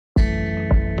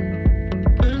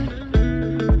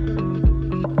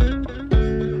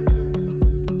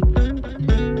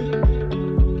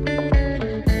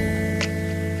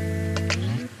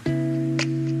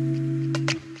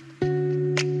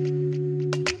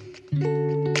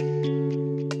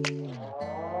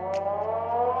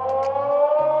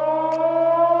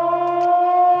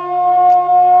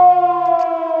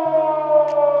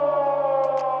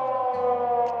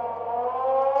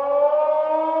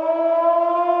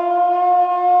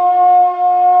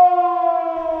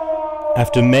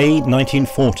After May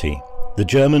 1940, the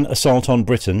German assault on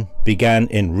Britain began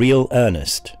in real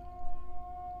earnest.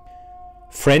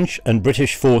 French and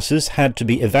British forces had to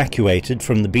be evacuated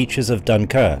from the beaches of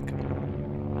Dunkirk.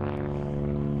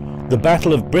 The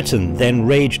Battle of Britain then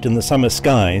raged in the summer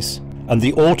skies, and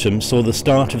the autumn saw the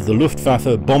start of the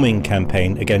Luftwaffe bombing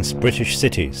campaign against British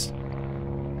cities.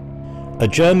 A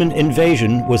German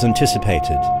invasion was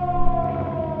anticipated.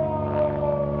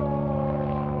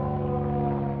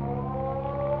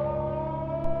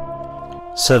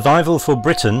 Survival for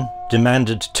Britain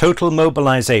demanded total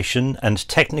mobilization and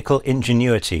technical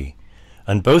ingenuity,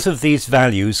 and both of these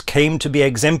values came to be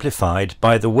exemplified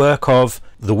by the work of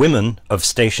the women of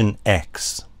Station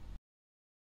X.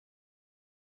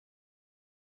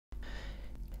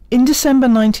 In December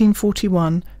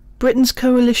 1941, Britain's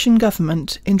coalition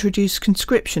government introduced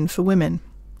conscription for women.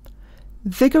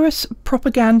 Vigorous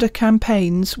propaganda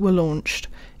campaigns were launched,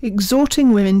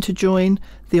 exhorting women to join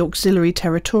the Auxiliary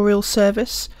Territorial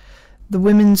Service, the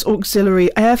Women's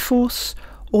Auxiliary Air Force,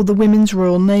 or the Women's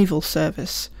Royal Naval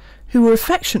Service, who were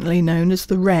affectionately known as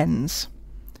the Wrens.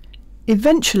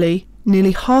 Eventually,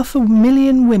 nearly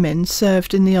 500,000 women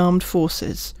served in the armed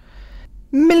forces.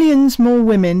 Millions more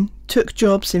women took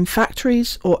jobs in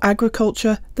factories or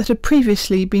agriculture that had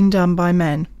previously been done by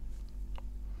men.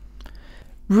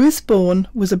 Ruth Bourne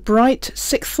was a bright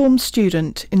sixth form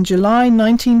student in July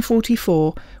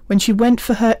 1944 when she went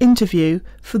for her interview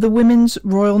for the Women's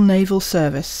Royal Naval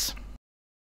Service.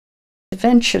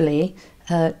 Eventually,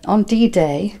 on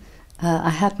D-Day, I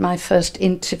had my first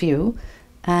interview,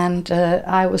 and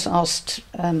I was asked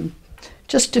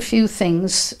just a few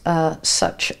things,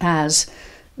 such as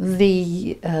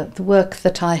the work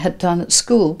that I had done at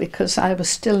school, because I was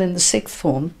still in the sixth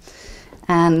form,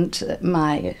 and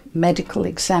my medical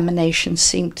examination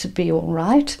seemed to be all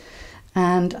right,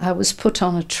 and I was put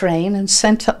on a train and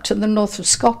sent up to the north of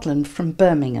Scotland from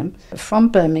Birmingham. From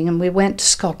Birmingham we went to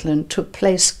Scotland to a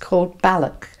place called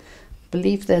Balloch. I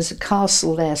believe there's a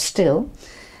castle there still,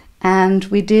 and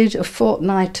we did a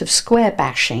fortnight of square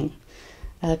bashing,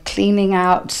 cleaning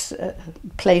out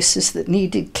places that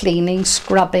needed cleaning,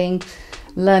 scrubbing,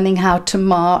 learning how to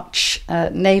march,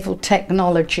 naval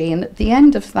technology, and at the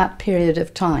end of that period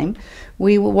of time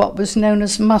we were what was known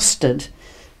as mustered.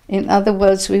 In other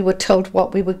words, we were told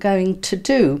what we were going to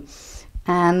do,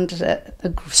 and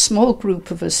a small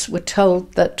group of us were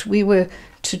told that we were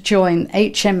to join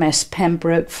HMS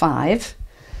Pembroke 5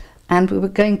 and we were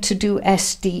going to do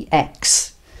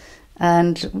SDX.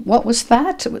 And what was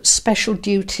that? It was Special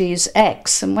Duties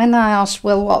X. And when I asked,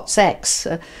 well, what's X?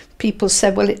 People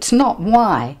said, well, it's not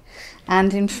Y.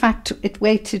 And in fact, it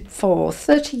waited for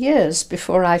 30 years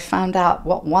before I found out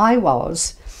what Y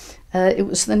was. It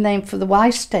was the name for the Y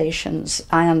stations,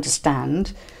 I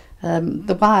understand.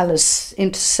 The wireless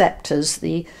interceptors,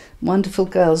 the wonderful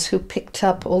girls who picked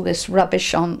up all this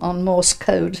rubbish on Morse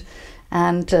code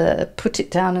and put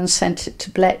it down and sent it to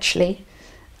Bletchley.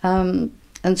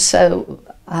 And so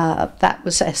that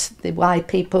was the Y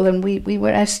people, and we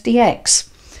were SDX.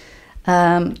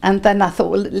 And then I thought,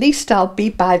 well, at least I'll be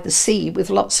by the sea with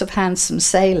lots of handsome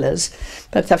sailors.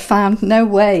 But I found no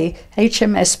way.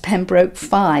 HMS Pembroke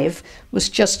 5 was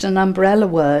just an umbrella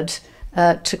word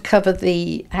to cover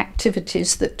the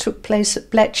activities that took place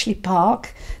at Bletchley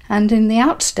Park and in the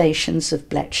outstations of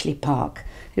Bletchley Park.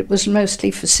 It was mostly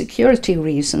for security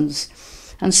reasons.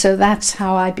 And so that's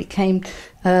how I became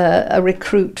a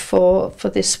recruit for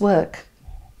this work.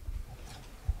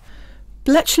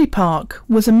 Bletchley Park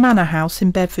was a manor house in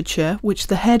Bedfordshire which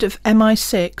the head of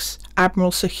MI6,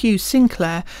 Admiral Sir Hugh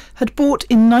Sinclair, had bought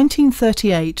in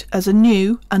 1938 as a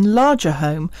new and larger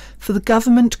home for the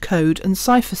Government Code and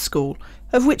Cipher School,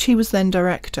 of which he was then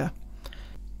director.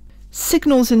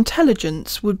 Signals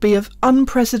intelligence would be of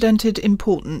unprecedented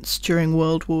importance during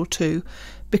World War II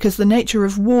because the nature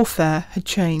of warfare had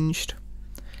changed.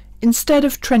 Instead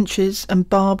of trenches and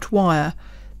barbed wire,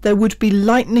 there would be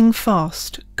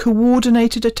lightning-fast,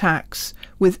 coordinated attacks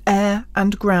with air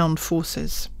and ground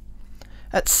forces.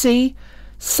 At sea,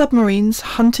 submarines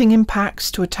hunting in packs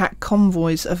to attack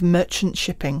convoys of merchant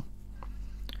shipping.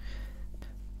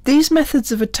 These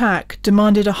methods of attack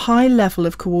demanded a high level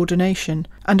of coordination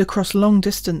and across long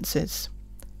distances.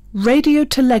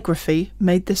 Radiotelegraphy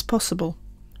made this possible.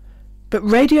 But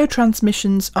radio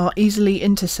transmissions are easily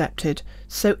intercepted,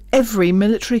 so every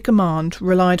military command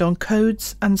relied on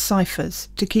codes and ciphers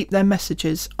to keep their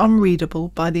messages unreadable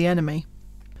by the enemy.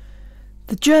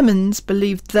 The Germans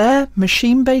believed their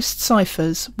machine-based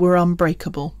ciphers were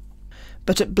unbreakable.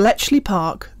 But at Bletchley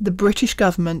Park, the British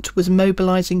government was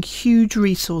mobilising huge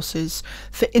resources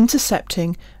for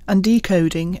intercepting and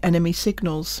decoding enemy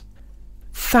signals.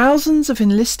 Thousands of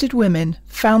enlisted women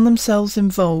found themselves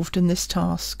involved in this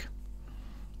task.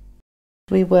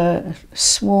 We were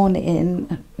sworn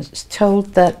in,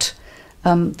 told that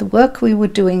the work we were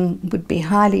doing would be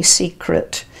highly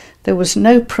secret. There was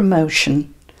no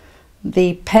promotion.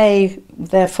 The pay,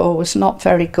 therefore, was not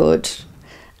very good.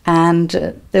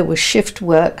 And there was shift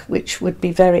work, which would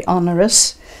be very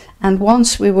onerous. And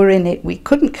once we were in it, we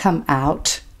couldn't come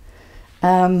out.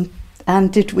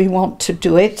 And did we want to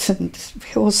do it? And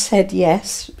we all said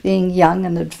yes, being young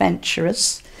and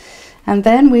adventurous. And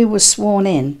then we were sworn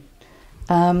in.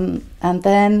 And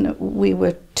then we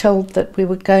were told that we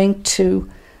were going to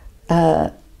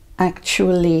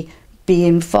actually be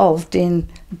involved in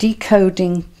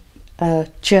decoding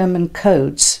German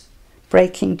codes,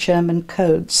 breaking German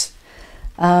codes.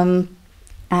 I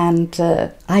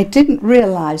didn't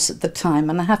realise at the time,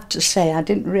 and I have to say I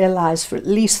didn't realise for at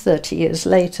least 30 years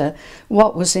later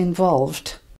what was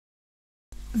involved.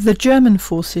 The German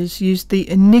forces used the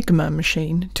Enigma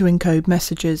machine to encode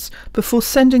messages before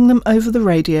sending them over the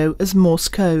radio as Morse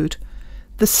code.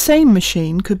 The same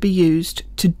machine could be used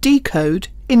to decode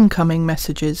incoming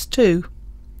messages too.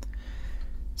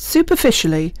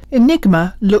 Superficially,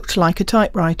 Enigma looked like a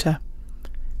typewriter.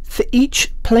 For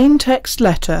each plain text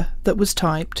letter that was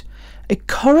typed, a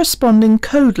corresponding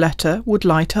code letter would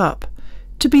light up,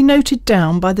 to be noted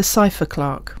down by the cipher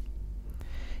clerk.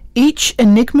 Each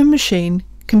Enigma machine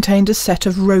contained a set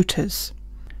of rotors.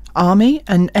 Army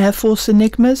and Air Force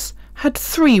Enigmas had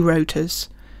 3 rotors,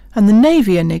 and the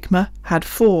Navy Enigma had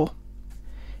 4.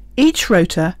 Each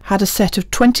rotor had a set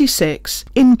of 26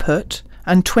 input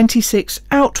and 26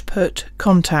 output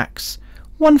contacts,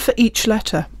 one for each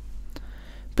letter.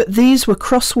 But these were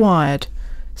cross-wired,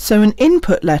 so an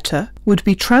input letter would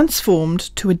be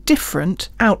transformed to a different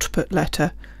output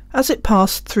letter as it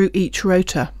passed through each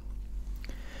rotor.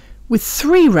 With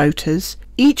 3 rotors,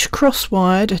 each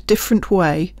cross-wired a different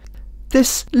way,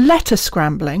 this letter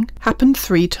scrambling happened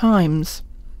 3 times.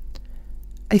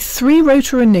 A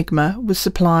 3-rotor Enigma was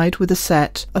supplied with a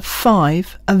set of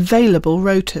 5 available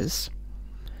rotors.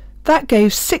 That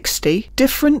gave 60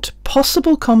 different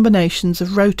possible combinations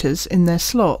of rotors in their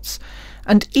slots,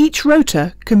 and each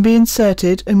rotor can be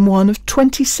inserted in one of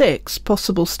 26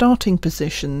 possible starting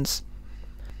positions.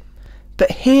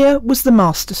 But here was the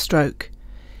masterstroke.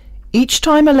 Each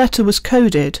time a letter was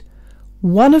coded,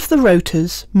 one of the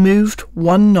rotors moved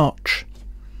 1 notch.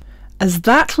 As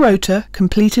that rotor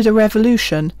completed a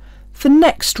revolution, the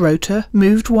next rotor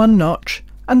moved 1 notch,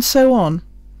 and so on.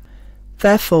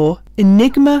 Therefore,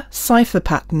 Enigma cipher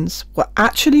patterns were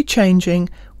actually changing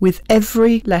with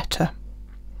every letter.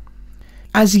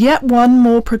 As yet one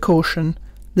more precaution,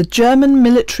 the German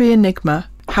military Enigma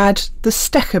had the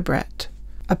Steckerbrett,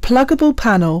 a pluggable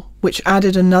panel which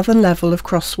added another level of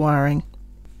cross-wiring.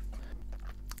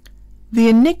 The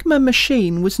Enigma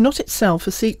machine was not itself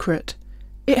a secret.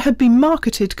 It had been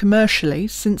marketed commercially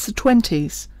since the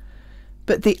 20s,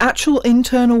 but the actual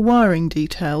internal wiring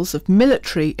details of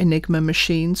military Enigma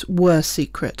machines were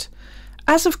secret,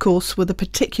 as of course were the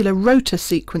particular rotor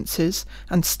sequences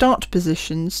and start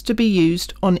positions to be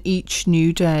used on each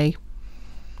new day.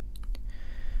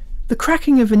 The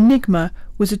cracking of Enigma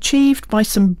was achieved by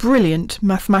some brilliant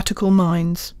mathematical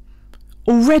minds.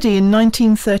 Already in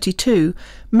 1932,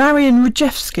 Marian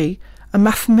Rejewski, a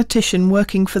mathematician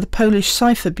working for the Polish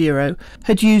Cipher Bureau,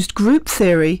 had used group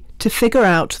theory to figure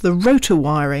out the rotor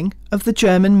wiring of the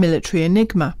German military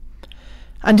Enigma.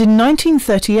 And in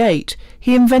 1938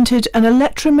 he invented an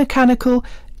electromechanical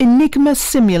Enigma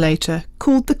simulator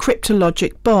called the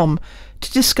cryptologic bomb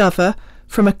to discover,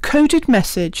 from a coded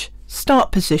message,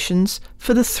 start positions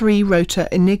for the 3-rotor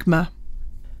Enigma.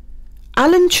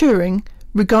 Alan Turing,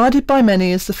 regarded by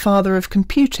many as the father of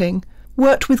computing,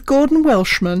 worked with Gordon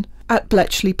Welshman at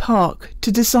Bletchley Park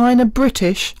to design a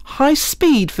British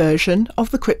high-speed version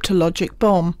of the cryptologic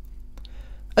bomb.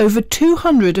 Over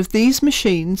 200 of these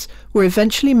machines were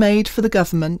eventually made for the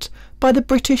government by the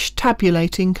British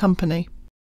Tabulating Company.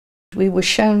 We were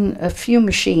shown a few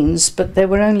machines, but they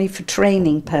were only for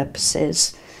training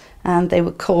purposes, and they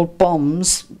were called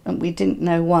bombs, and we didn't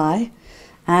know why.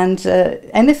 And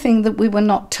anything that we were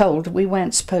not told, we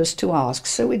weren't supposed to ask,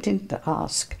 so we didn't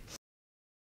ask.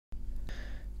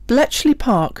 Bletchley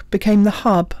Park became the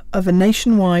hub of a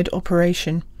nationwide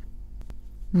operation.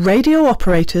 Radio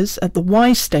operators at the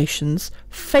Y stations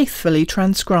faithfully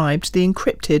transcribed the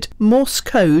encrypted Morse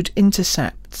code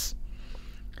intercepts.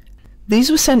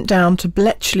 These were sent down to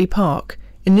Bletchley Park,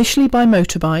 initially by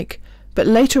motorbike, but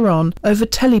later on over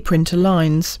teleprinter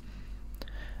lines.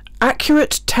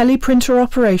 Accurate teleprinter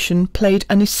operation played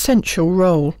an essential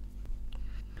role.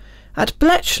 At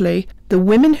Bletchley, The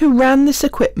women who ran this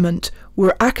equipment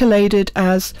were accoladed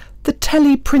as the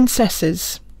Telly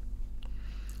Princesses.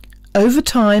 Over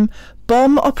time,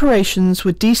 bomb operations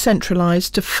were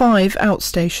decentralised to 5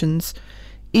 outstations: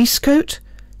 Eastcote,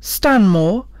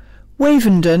 Stanmore,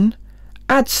 Wavendon,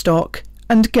 Adstock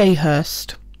and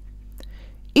Gayhurst.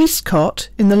 Eastcote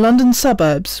in the London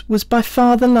suburbs was by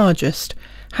far the largest,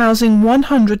 housing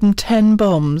 110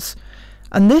 bombs,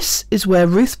 and this is where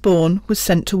Ruth Bourne was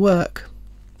sent to work.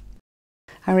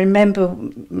 I remember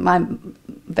my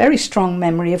very strong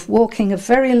memory of walking a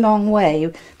very long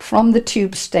way from the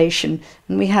tube station,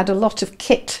 and we had a lot of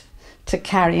kit to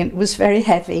carry, and it was very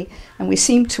heavy, and we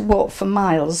seemed to walk for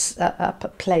miles up a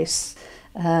place,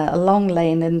 a long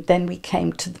lane, and then we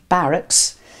came to the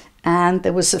barracks, and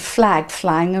there was a flag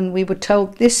flying, and we were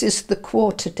told this is the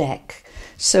quarterdeck.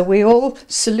 So we all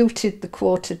saluted the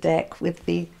quarterdeck with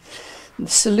the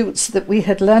salutes that we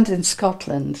had learned in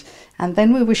Scotland, and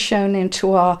then we were shown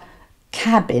into our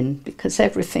cabin, because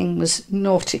everything was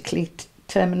nautically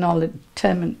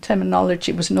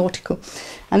terminology was nautical,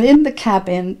 and in the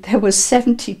cabin there were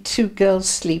 72 girls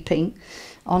sleeping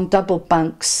on double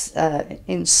bunks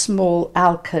in small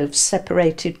alcoves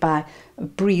separated by a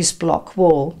breeze block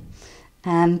wall,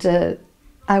 and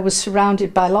I was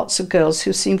surrounded by lots of girls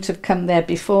who seemed to have come there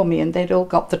before me, and they'd all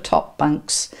got the top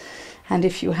bunks. And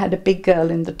if you had a big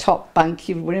girl in the top bunk,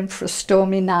 you were in for a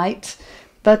stormy night.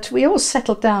 But we all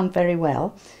settled down very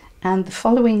well. And the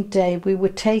following day, we were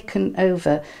taken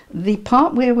over. The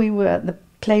part where we were, the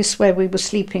place where we were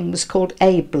sleeping was called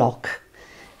A block.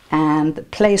 And the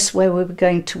place where we were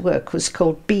going to work was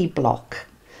called B block.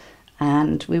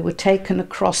 And we were taken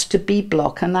across to B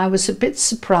block. And I was a bit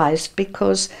surprised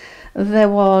because there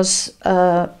was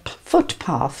a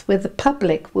footpath where the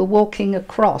public were walking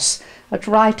across at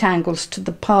right angles to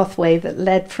the pathway that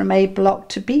led from A block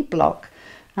to B block.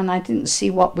 And I didn't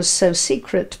see what was so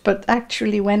secret, but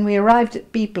actually when we arrived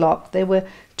at B block there were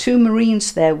 2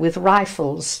 Marines there with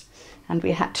rifles, and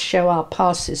we had to show our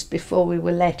passes before we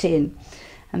were let in.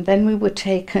 And then we were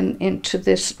taken into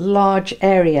this large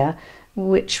area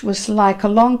which was like a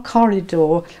long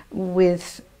corridor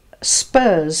with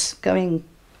spurs going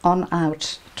on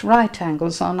out at right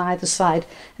angles on either side,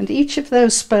 and each of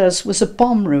those spurs was a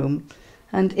bomb room.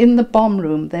 And in the bomb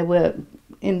room there were,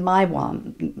 in my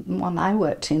one I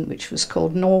worked in, which was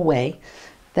called Norway,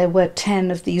 there were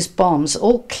 10 of these bombs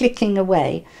all clicking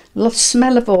away,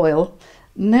 smell of oil,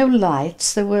 no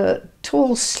lights. There were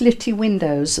tall slitty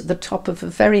windows at the top of a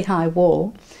very high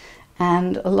wall,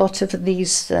 and a lot of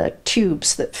these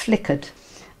tubes that flickered.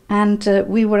 And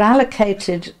we were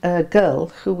allocated a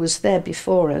girl who was there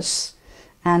before us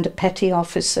and a petty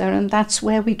officer, and that's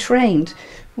where we trained.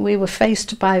 We were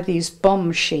faced by these bomb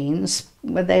machines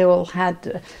where they all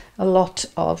had a lot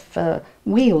of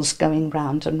wheels going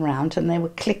round and round, and they were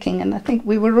clicking, and I think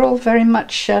we were all very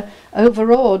much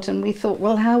overawed, and we thought,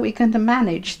 well, how are we going to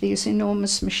manage these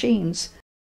enormous machines?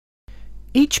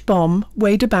 Each bomb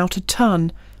weighed about a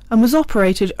ton and was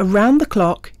operated around the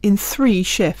clock in 3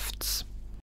 shifts.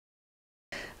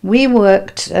 We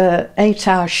worked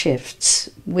 8-hour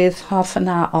shifts with half an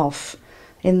hour off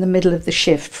in the middle of the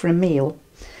shift for a meal.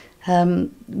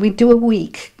 We'd do a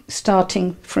week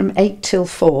starting from 8 till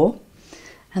 4,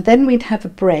 and then we'd have a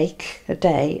break a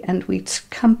day, and we'd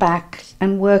come back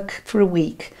and work for a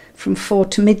week from 4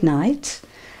 to midnight,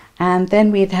 and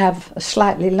then we'd have a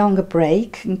slightly longer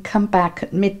break and come back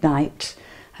at midnight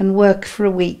and work for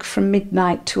a week from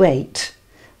midnight to 8.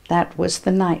 That was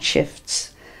the night shifts.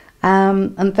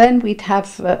 And then we'd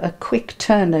have a quick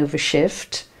turnover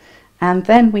shift, and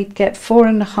then we'd get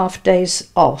 4.5 days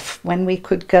off when we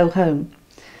could go home.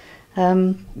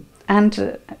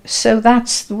 So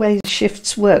that's the way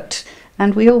shifts worked,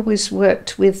 and we always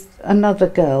worked with another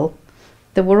girl.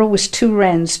 There were always 2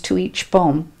 wrens to each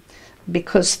bomb,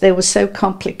 because they were so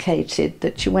complicated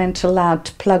that you weren't allowed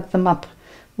to plug them up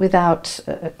without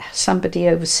somebody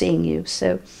overseeing you.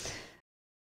 So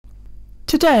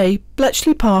today,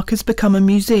 Bletchley Park has become a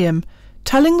museum,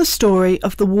 telling the story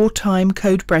of the wartime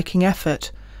code-breaking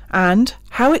effort and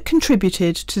how it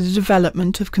contributed to the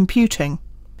development of computing.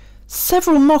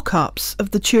 Several mock-ups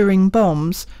of the Turing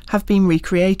bombs have been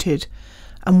recreated,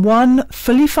 and one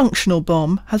fully functional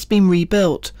bomb has been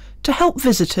rebuilt to help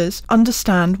visitors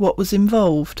understand what was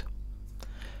involved.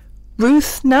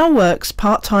 Ruth now works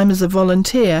part-time as a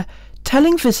volunteer,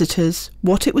 telling visitors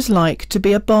what it was like to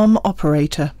be a bomb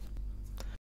operator.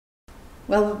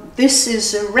 Well, this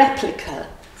is a replica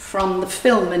from the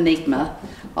film Enigma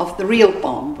of the real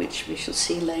bomb, which we shall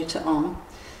see later on.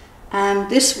 And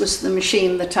this was the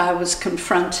machine that I was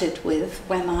confronted with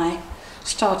when I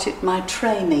started my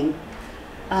training.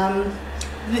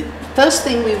 The first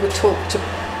thing we were talked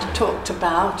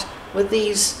about were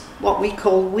these, what we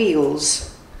call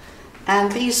wheels.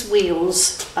 And these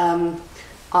wheels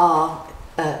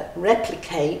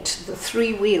replicate the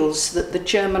 3 wheels that the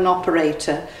German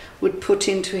operator would put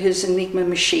into his Enigma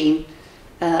machine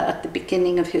at the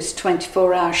beginning of his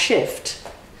 24-hour shift.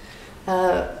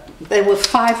 There were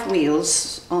 5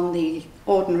 wheels on the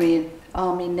ordinary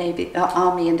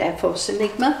Army and Air Force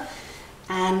Enigma,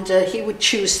 and he would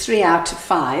choose 3 out of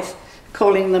 5,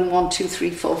 calling them 1, 2, 3,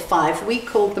 4, 5. We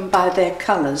called them by their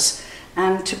colours,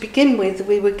 and to begin with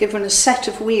we were given a set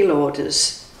of wheel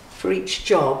orders for each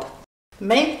job. The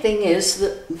main thing is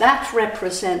that that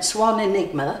represents 1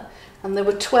 Enigma, and there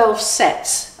were 12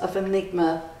 sets of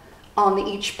Enigma on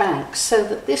each bank, so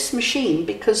that this machine,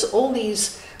 because all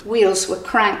these wheels were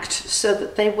cranked so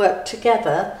that they worked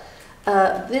together,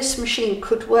 this machine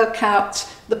could work out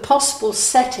the possible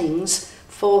settings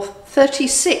for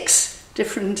 36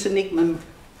 different Enigma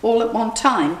all at one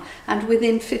time and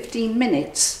within 15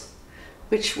 minutes,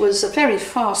 which was a very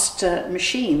fast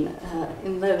machine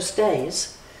in those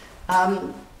days.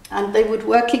 And they would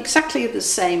work exactly the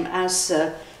same as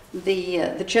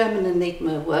the German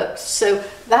Enigma worked. So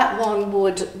that one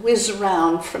would whiz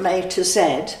around from A to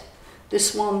Z.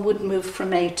 This one would move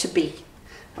from A to B.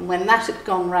 And when that had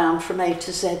gone round from A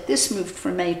to Z, this moved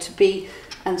from A to B,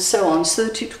 and so on, so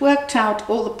that it worked out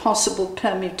all the possible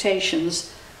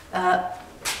permutations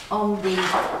on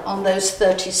those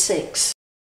 36.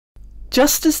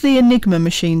 Just as the Enigma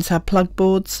machines had plug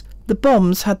boards, the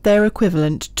bombs had their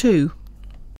equivalent too.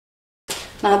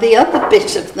 Now the other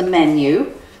bit of the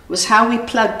menu was how we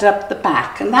plugged up the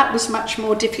back, and that was much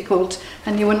more difficult,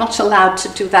 and you were not allowed to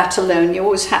do that alone. You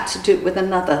always had to do it with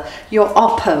another, your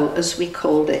oppo as we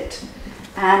called it.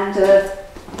 And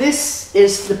this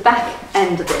is the back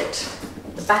end of it,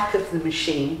 the back of the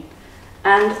machine.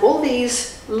 And all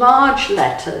these large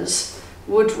letters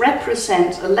would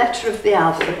represent a letter of the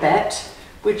alphabet,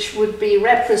 which would be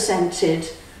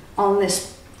represented on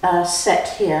this set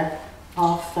here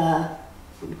of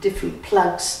different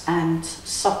plugs and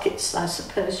sockets, I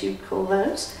suppose you'd call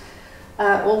those.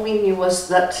 All we knew was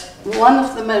that one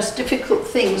of the most difficult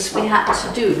things we had to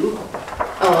do,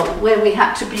 or where we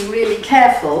had to be really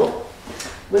careful,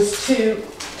 was to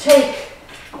take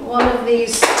one of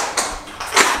these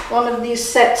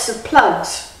sets of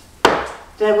plugs.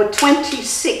 There were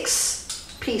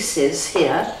 26 pieces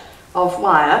here of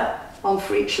wire, one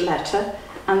for each letter,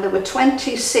 and there were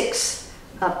 26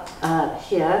 up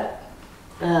here,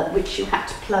 which you had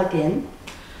to plug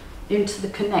into the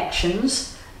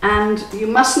connections, and you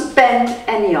mustn't bend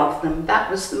any of them. That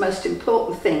was the most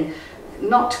important thing,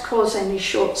 not to cause any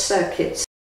short circuits.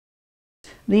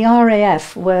 The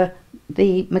RAF were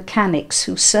the mechanics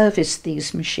who serviced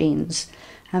these machines,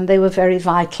 and they were very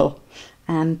vital.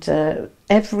 And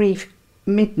every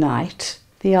midnight,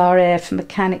 the RAF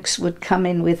mechanics would come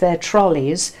in with their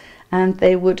trolleys, and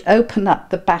they would open up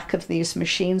the back of these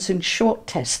machines and short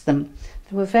test them.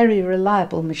 They were very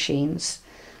reliable machines.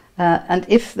 And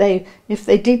if they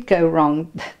did go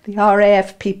wrong, the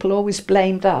RAF people always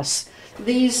blamed us.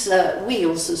 These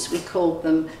wheels, as we called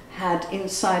them, had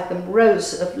inside them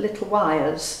rows of little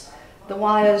wires. The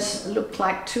wires looked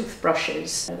like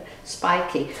toothbrushes,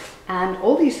 spiky, and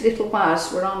all these little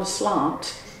wires were on a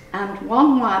slant, and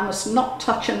one wire must not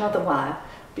touch another wire,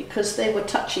 because they were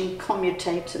touching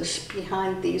commutators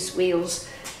behind these wheels,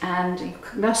 and you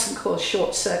mustn't cause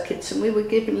short circuits, and we were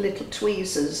given little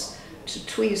tweezers to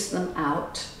tweeze them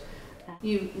out.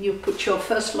 You put your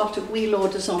first lot of wheel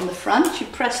orders on the front, you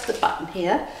pressed the button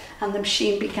here, and the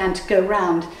machine began to go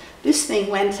round. This thing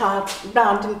went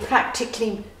round in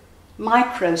practically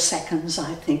microseconds,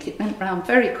 I think. It went round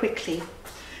very quickly,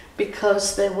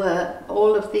 because there were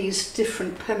all of these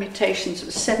different permutations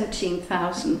of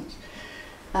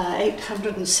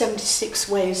 17,876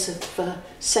 ways of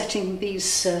setting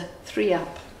these 3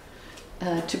 up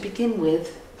to begin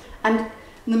with. And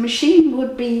the machine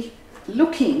would be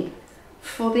looking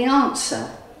for the answer.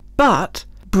 But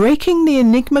breaking the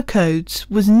Enigma codes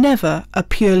was never a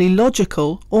purely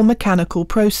logical or mechanical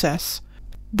process.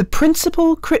 The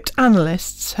principal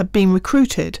cryptanalysts had been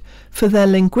recruited for their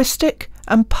linguistic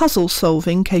and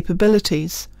puzzle-solving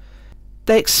capabilities.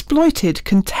 They exploited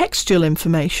contextual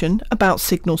information about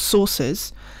signal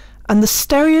sources and the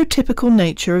stereotypical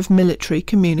nature of military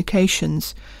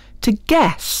communications to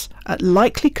guess at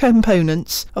likely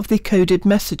components of the coded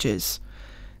messages.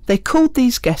 They called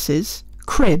these guesses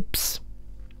cribs.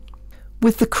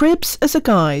 With the cribs as a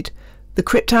guide, the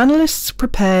cryptanalysts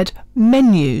prepared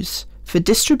menus for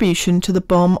distribution to the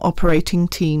bomb operating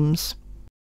teams.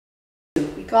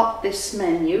 We got this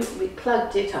menu, we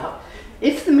plugged it up,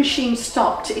 If the machine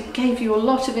stopped, it gave you a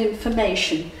lot of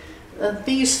information.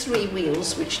 These three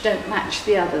wheels, which don't match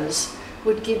the others,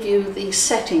 would give you the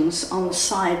settings on the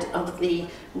side of the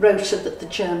rotor that the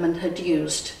German had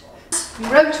used.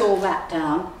 You wrote all that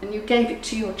down and you gave it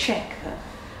to your checker.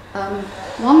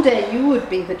 One day you would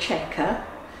be the checker,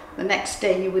 the next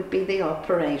day you would be the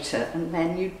operator, and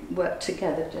then you'd work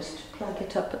together just to plug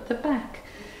it up at the back.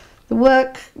 The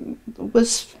work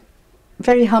was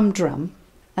very humdrum,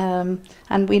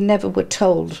 and we never were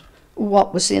told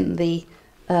what was in the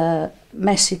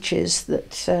messages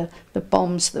that the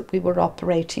bombs that we were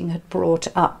operating had brought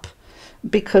up,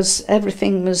 because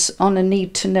everything was on a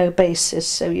need-to-know basis,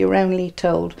 so you're only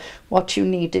told what you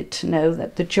needed to know,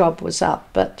 that the job was up.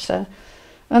 But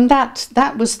and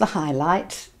that was the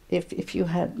highlight. If you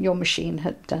had, your machine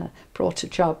had brought a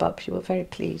job up, you were very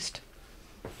pleased.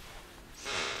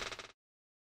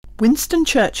 Winston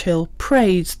Churchill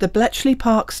praised the Bletchley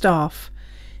Park staff.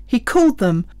 He called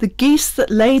them the geese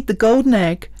that laid the golden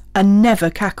egg and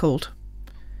never cackled.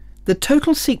 The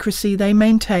total secrecy they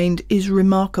maintained is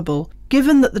remarkable,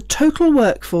 given that the total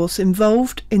workforce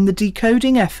involved in the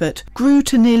decoding effort grew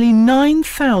to nearly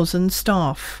 9,000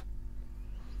 staff.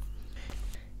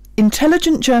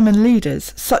 Intelligent German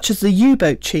leaders, such as the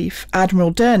U-boat chief,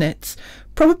 Admiral Dönitz,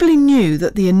 probably knew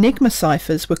that the Enigma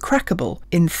ciphers were crackable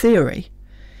in theory.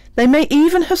 They may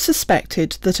even have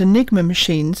suspected that Enigma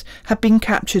machines had been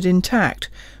captured intact,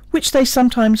 which they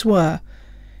sometimes were,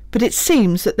 but it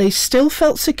seems that they still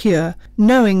felt secure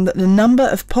knowing that the number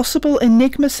of possible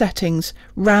Enigma settings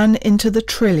ran into the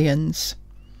trillions.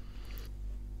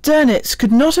 Dönitz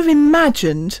could not have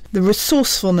imagined the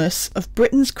resourcefulness of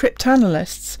Britain's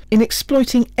cryptanalysts in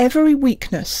exploiting every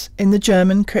weakness in the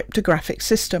German cryptographic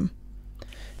system,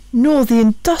 nor the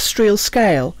industrial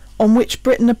scale on which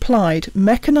Britain applied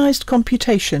mechanised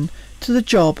computation to the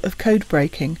job of code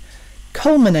breaking,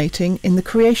 culminating in the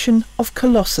creation of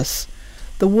Colossus,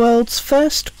 the world's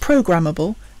first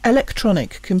programmable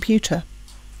electronic computer.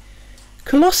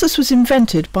 Colossus was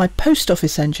invented by post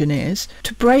office engineers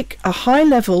to break a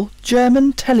high-level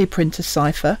German teleprinter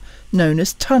cipher known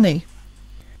as Tunny.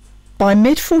 By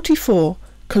mid-44,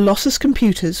 Colossus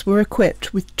computers were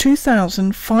equipped with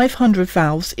 2,500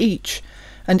 valves each,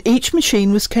 and each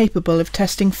machine was capable of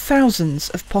testing thousands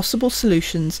of possible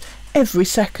solutions every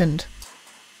second.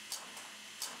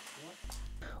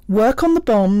 Work on the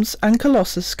bombs and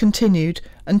Colossus continued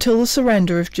until the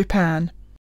surrender of Japan.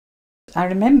 I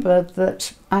remember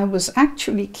that I was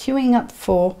actually queuing up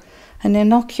for an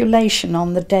inoculation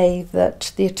on the day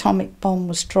that the atomic bomb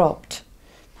was dropped,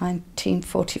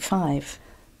 1945.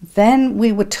 Then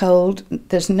we were told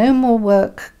there's no more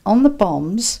work on the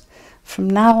bombs. From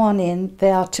now on in, they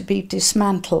are to be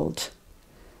dismantled,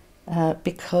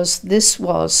 because this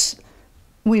was,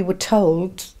 we were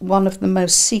told, one of the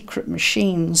most secret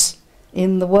machines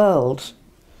in the world.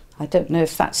 I don't know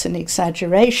if that's an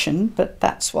exaggeration, but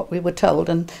that's what we were told,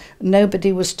 and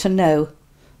nobody was to know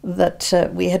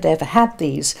that we had ever had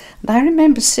these. And I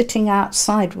remember sitting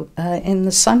outside in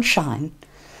the sunshine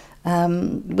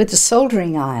with a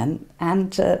soldering iron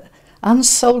and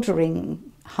unsoldering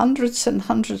hundreds and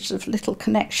hundreds of little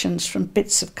connections from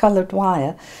bits of coloured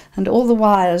wire, and all the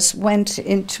wires went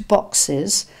into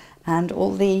boxes and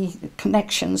all the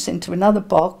connections into another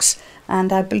box,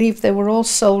 and I believe they were all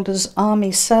sold as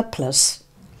army surplus.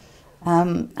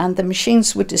 And the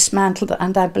machines were dismantled,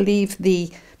 and I believe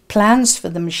the plans for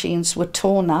the machines were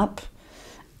torn up,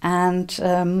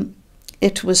 and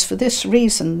it was for this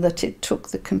reason that it took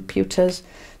the computers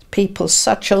people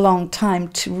such a long time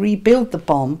to rebuild the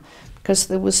bomb, because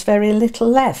there was very little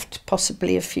left,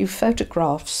 possibly a few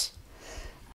photographs.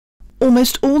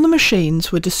 Almost all the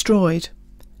machines were destroyed.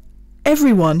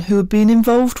 Everyone who had been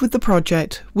involved with the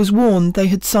project was warned they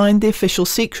had signed the Official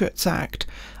Secrets Act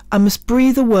and must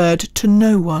breathe a word to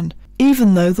no one,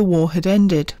 even though the war had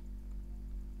ended.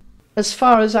 As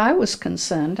far as I was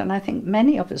concerned, and I think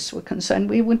many of us were concerned,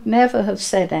 we would never have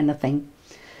said anything.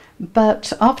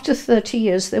 But after 30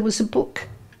 years, there was a book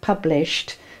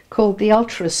published called The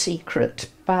Ultra Secret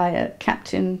by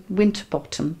Captain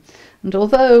Winterbottom. And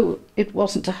although it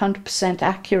wasn't 100%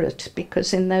 accurate,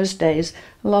 because in those days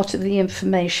a lot of the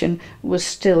information was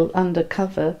still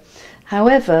undercover,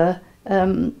 however,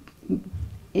 the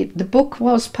book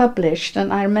was published,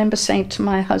 and I remember saying to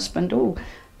my husband, "Oh,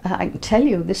 I can tell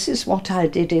you, this is what I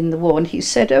did in the war." And he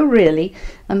said, "Oh, really?"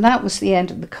 And that was the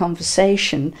end of the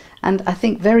conversation, and I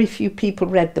think very few people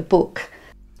read the book.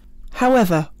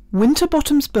 However,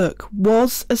 Winterbottom's book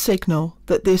was a signal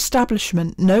that the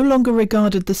establishment no longer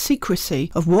regarded the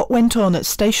secrecy of what went on at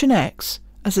Station X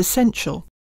as essential.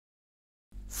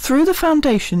 Through the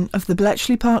foundation of the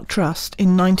Bletchley Park Trust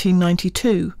in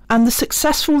 1992 and the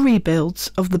successful rebuilds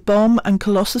of the bomb and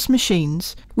Colossus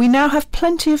machines, we now have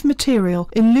plenty of material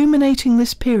illuminating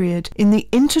this period in the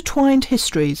intertwined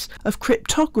histories of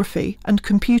cryptography and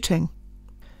computing.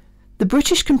 The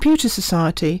British Computer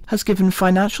Society has given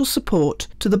financial support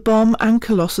to the bomb and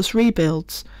Colossus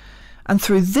rebuilds, and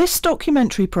through this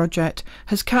documentary project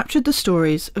has captured the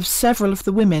stories of several of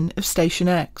the women of Station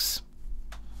X.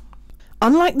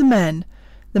 Unlike the men,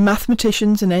 the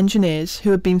mathematicians and engineers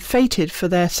who had been fated for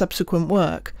their subsequent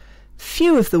work,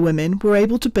 few of the women were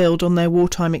able to build on their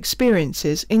wartime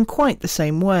experiences in quite the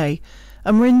same way,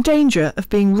 and were in danger of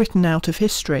being written out of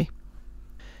history.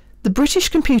 The British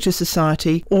Computer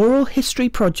Society Oral History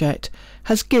Project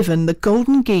has given the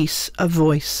Golden Geese a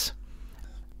voice.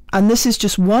 And this is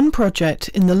just one project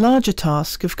in the larger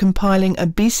task of compiling a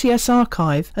BCS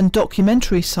archive and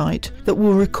documentary site that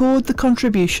will record the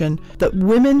contribution that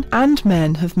women and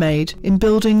men have made in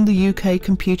building the UK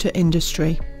computer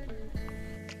industry.